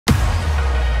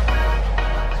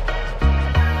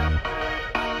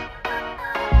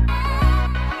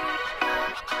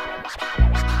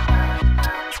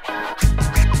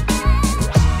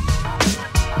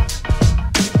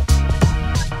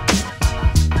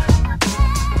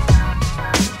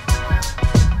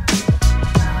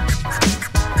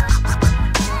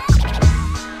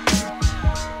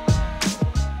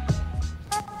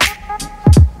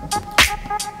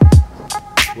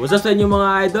Kumusta sa inyo mga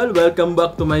idol? Welcome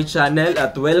back to my channel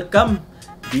at welcome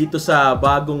dito sa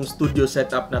bagong studio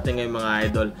setup natin ngayon mga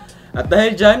idol. At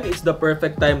dahil dyan, it's the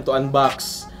perfect time to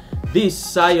unbox this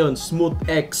Zhiyun Smooth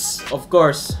X, of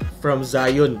course, from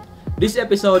Zhiyun. This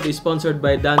episode is sponsored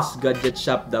by Dance Gadget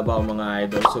Shop Davao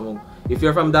mga idol. So if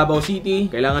you're from Davao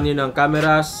City, kailangan niyo ng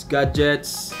cameras,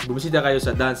 gadgets, bumisita kayo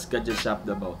sa Dance Gadget Shop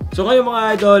Davao. So ngayon mga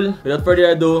idol, without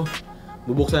further ado,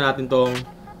 bubuksan natin tong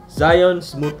Zhiyun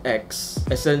Smooth X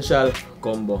Essential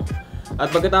Combo.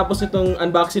 At pagkatapos itong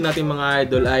unboxing natin mga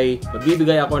idol ay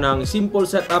magbibigay ako ng simple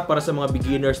setup para sa mga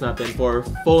beginners natin for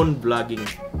phone vlogging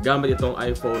gamit itong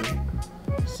iPhone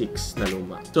 6 na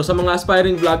luma. So sa mga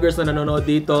aspiring vloggers na nanonood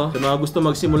dito, sa mga gusto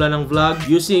magsimula ng vlog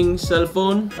using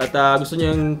cellphone at gusto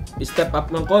nyo yung step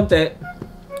up ng konti,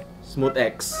 Smooth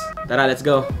X. Tara, let's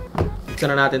go.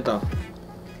 Buksan na natin to.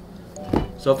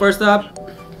 So first up,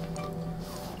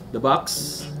 the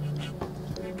box.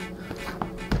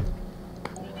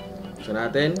 Buksan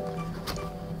natin.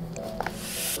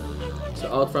 So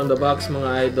out from the box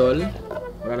mga idol,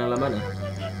 wala nang laman eh.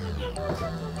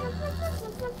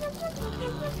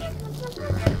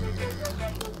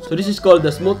 So this is called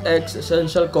the Smooth X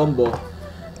Essential Combo.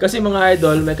 Kasi mga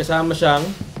idol, may kasama siyang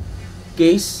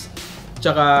case,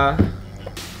 tsaka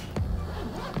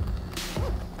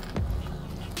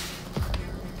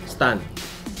stand.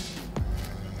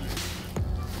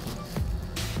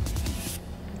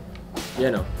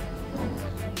 Yan o.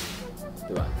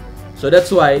 Diba? So that's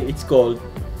why it's called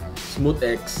Smooth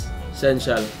X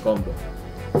Essential Combo.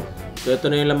 So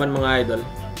ito na yung laman mga idol.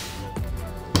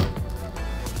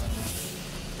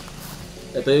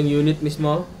 Ito yung unit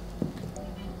mismo.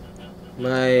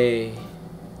 May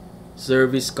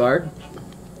service card.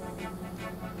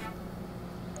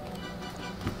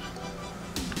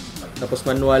 Tapos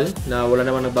manual na wala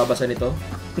namang nagbabasa nito.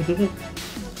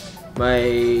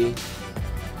 May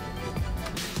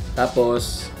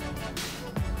tapos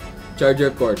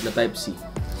charger cord na type C.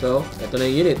 So, ito na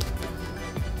yung unit.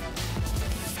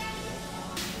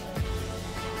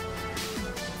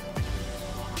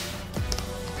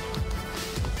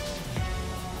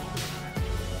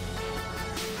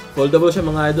 Foldable siya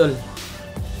mga idol.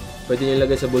 Pwede nyo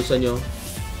ilagay sa bulsa nyo.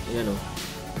 Ayan o.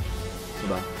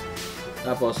 Diba?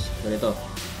 Tapos, ganito.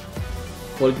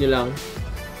 Fold nyo lang.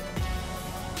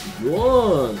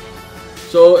 Yun!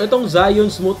 So, itong Zhiyun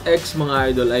Smooth X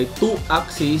mga idol ay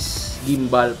 2-axis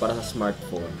gimbal para sa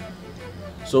smartphone.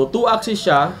 So, 2-axis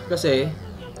siya kasi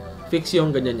fix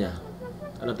yung ganyan niya.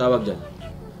 Anong tawag dyan?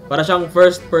 Para siyang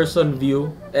first person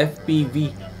view,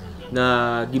 FPV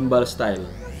na gimbal style.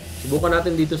 Subukan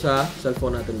natin dito sa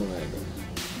cellphone natin mga idol.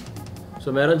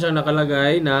 So, meron siyang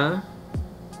nakalagay na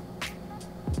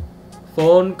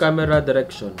phone camera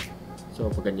direction.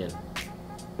 So, pag ganyan.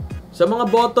 Sa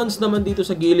mga buttons naman dito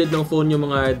sa gilid ng phone nyo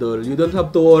mga idol, you don't have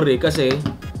to worry kasi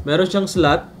meron siyang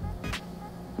slot.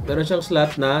 Meron siyang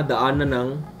slot na daanan ng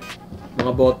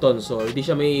mga buttons. So, hindi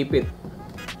siya maiipit.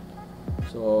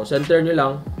 So, center nyo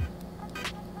lang.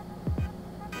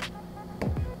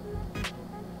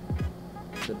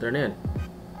 Center na yan.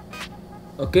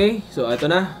 Okay, so ito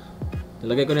na.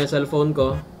 Nalagay ko na yung cellphone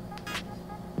ko.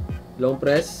 Long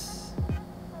press.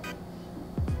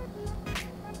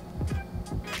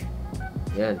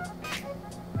 Yan.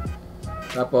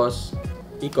 Tapos,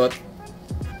 ikot.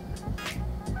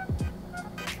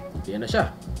 Yan na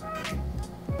siya.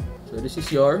 So, this is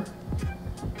your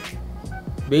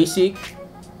basic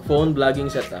phone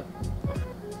vlogging setup.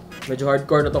 Medyo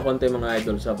hardcore na to konti mga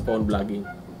idol sa phone vlogging.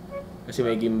 Kasi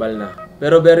may gimbal na.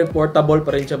 Pero very portable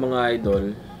pa rin siya mga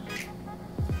idol.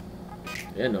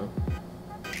 Ayan o.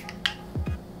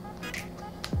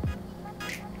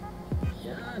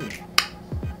 Yan.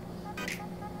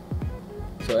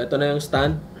 So, ito na yung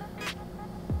stand.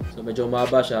 So, medyo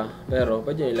umaba siya. Pero,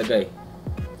 pwede nyo ilagay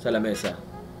sa lamesa.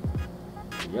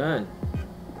 Yan.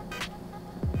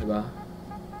 Diba?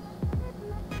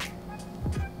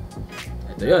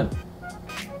 Ito yun.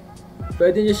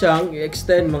 Pwede nyo siyang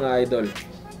i-extend mga idol.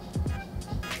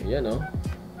 Ayan o.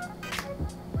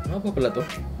 Mahaba pala to.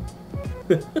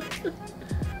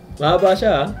 Mahaba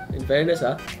siya ha. In fairness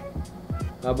ha.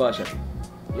 Mahaba siya.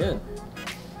 Ayan.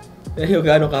 Ayan yung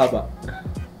gano'ng kahaba.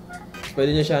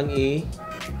 Pwede nyo siyang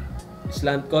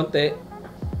i-slant konti.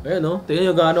 Ayan o. Tingnan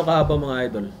nyo gano'ng kahaba mga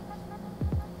idol.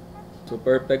 So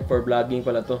perfect for vlogging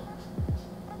pala to.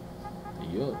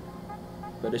 Ayun.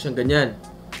 Pwede siyang ganyan.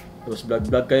 Tapos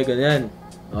vlog kayo ganyan.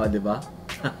 O, diba?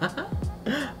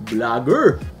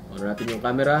 Vlogger! On natin yung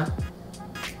camera.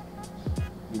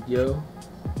 Video.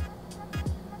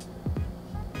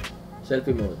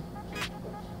 Selfie mode.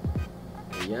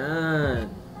 Ayan.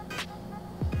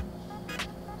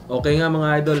 Okay nga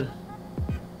mga idol.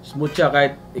 Smooth siya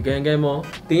kahit ikay mo.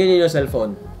 Tingnan niyo yung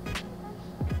cellphone.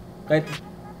 Kahit,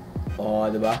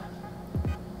 diba?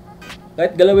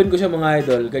 Kahit galawin ko siya mga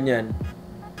idol, ganyan.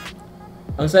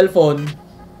 Ang cellphone,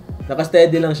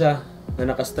 naka-steady lang siya,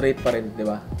 na naka-straight pa rin,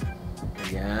 diba?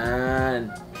 Ganyan.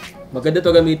 Maganda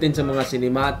to gamitin sa mga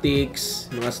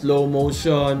cinematics, mga slow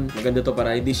motion. Maganda to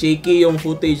para hindi shaky yung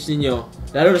footage ninyo.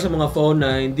 Lalo na sa mga phone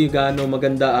na hindi gaano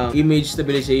maganda ang image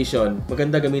stabilization.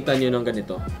 Maganda gamitan nyo ng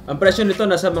ganito. Ang presyo nito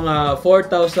nasa mga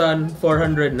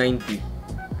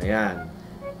 4,490. Ayan.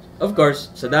 Of course,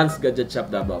 sa Dance Gadget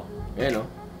Shop Davao. Ayan o.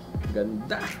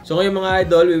 Ganda. So ngayon mga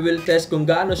idol, we will test kung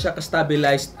gaano siya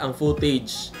ka-stabilized ang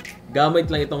footage. Gamit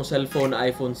lang itong cellphone na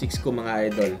iPhone 6 ko mga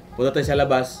idol. Punta tayo sa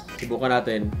labas, subukan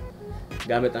natin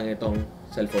gamit ang itong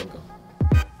cellphone ko.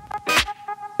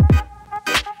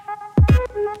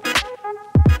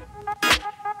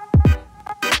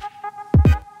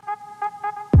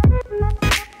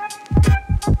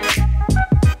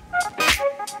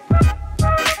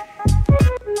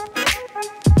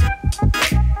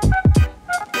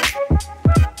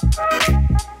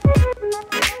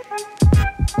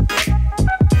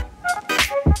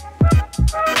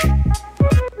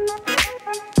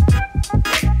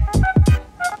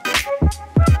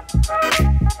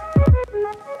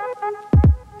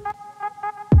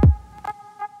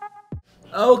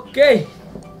 Okay!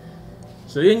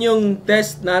 So yun yung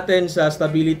test natin sa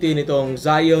stability nitong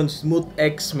Zhiyun Smooth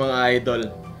X mga idol.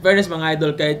 Fairness mga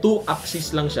idol, kaya 2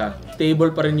 axis lang siya.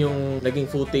 Stable pa rin yung naging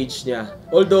footage niya.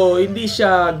 Although hindi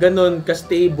siya ganun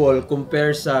ka-stable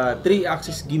compare sa 3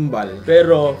 axis gimbal.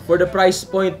 Pero for the price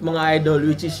point mga idol,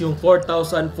 which is yung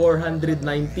 4,490,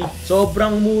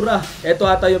 sobrang mura. Ito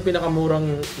ata yung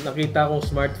pinakamurang nakita kong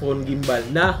smartphone gimbal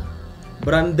na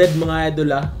branded mga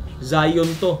idol Zhiyun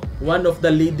to. One of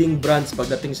the leading brands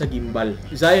pagdating sa gimbal.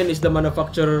 Zhiyun is the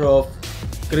manufacturer of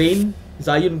crane,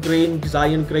 Zhiyun crane,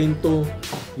 Zhiyun crane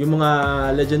 2. Yung mga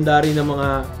legendary na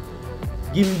mga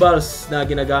gimbals na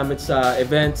ginagamit sa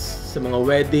events, sa mga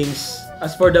weddings.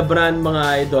 As for the brand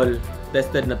mga idol,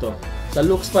 tested na to. Sa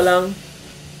looks pa lang,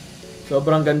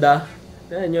 sobrang ganda.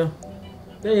 Tignan nyo.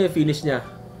 Tignan yung finish niya.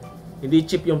 Hindi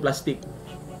cheap yung plastic.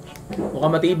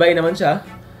 Mukhang matibay naman siya.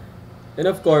 And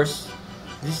of course,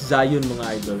 this is Zhiyun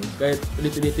mga idol. Kahit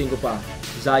ulit-ulitin ko pa,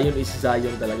 Zhiyun is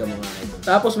Zhiyun talaga mga idol.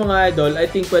 Tapos mga idol, I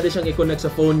think pwede siyang i-connect sa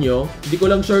phone nyo. Hindi ko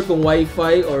lang sure kung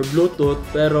Wi-Fi or Bluetooth,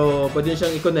 pero pwede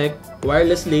siyang i-connect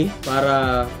wirelessly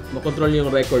para makontrol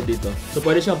yung record dito. So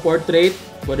pwede siyang portrait,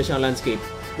 pwede siyang landscape.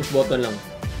 Push button lang.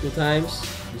 2 times.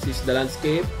 This is the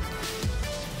landscape.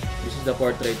 This is the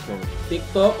portrait mode.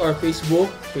 TikTok or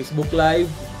Facebook, Facebook Live,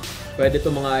 pwede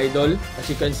to mga idol. As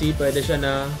you can see, pwede siya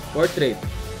na portrait.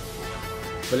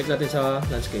 Balik natin sa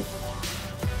landscape.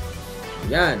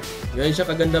 Yan. Ganyan siya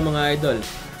kaganda mga idol.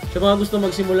 Sa mga gusto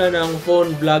magsimula ng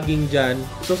phone vlogging dyan,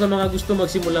 so sa mga gusto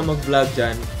magsimula mag-vlog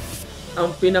dyan,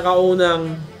 ang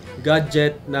pinakaunang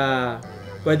gadget na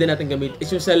pwede natin gamit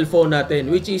is yung cellphone natin,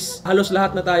 which is halos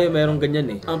lahat na tayo merong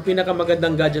ganyan eh. Ang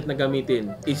pinakamagandang gadget na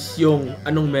gamitin is yung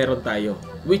anong meron tayo,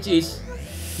 which is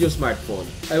yung smartphone.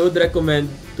 I would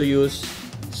recommend to use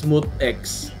Smooth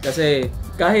X kasi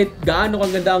kahit gaano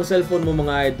kang ganda ang cellphone mo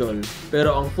mga idol,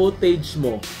 pero ang footage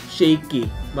mo shaky,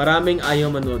 maraming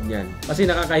ayaw manood niyan kasi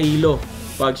nakakahilo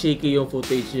pag shaky yung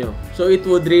footage nyo. So it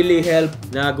would really help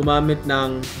na gumamit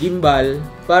ng gimbal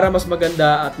para mas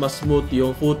maganda at mas smooth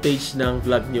yung footage ng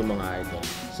vlog nyo mga idol.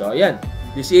 So ayan,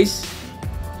 this is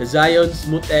the Zhiyun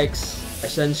Smooth X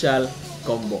Essential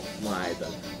Combo mga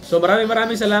idol. So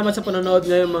maraming salamat sa panonood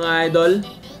ngayon mga idol.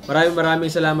 Maraming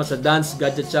salamat sa Dance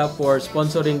Gadget Shop for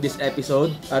sponsoring this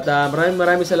episode. At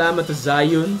maraming salamat sa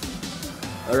Zhiyun.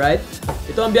 Alright?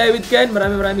 Ito ang Biyahe with Ken.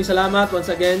 Maraming salamat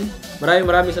once again.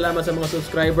 Maraming salamat sa mga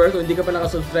subscriber. Kung hindi ka pa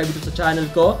nakasubscribe dito sa channel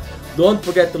ko, don't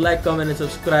forget to like, comment, and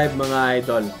subscribe mga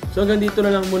idol. So hanggang dito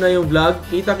na lang muna yung vlog.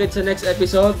 Kita-kits sa next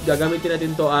episode. Gagamitin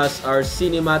natin to as our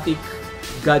cinematic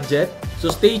gadget.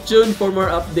 So stay tuned for more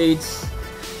updates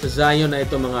sa Zhiyun na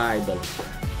ito mga idol.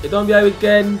 Ito ang Biyahe with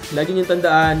Ken. Lagi niyong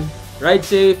tandaan, ride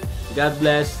safe, God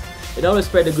bless, and always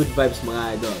spread the good vibes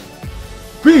mga idol.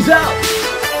 Peace out!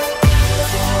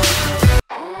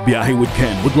 Biyahe with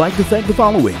Ken would like to thank the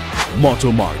following: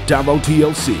 Motomart Davao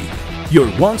TLC, your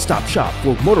one-stop shop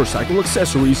for motorcycle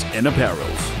accessories and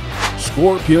apparels.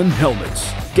 Scorpion Helmets,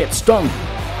 Get Stung.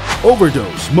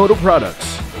 Overdose Moto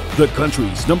Products, the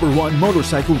country's #1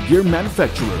 motorcycle gear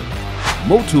manufacturer.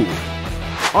 Motul.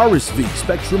 RSV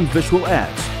Spectrum Visual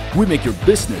Ads, we make your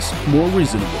business more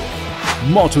reasonable.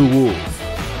 Moto Wolf.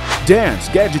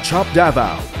 Dance Gadget Shop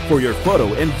Davao, for your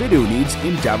photo and video needs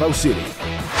in Davao City.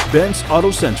 Ben's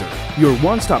Auto Center, your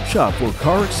one-stop shop for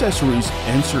car accessories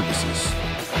and services.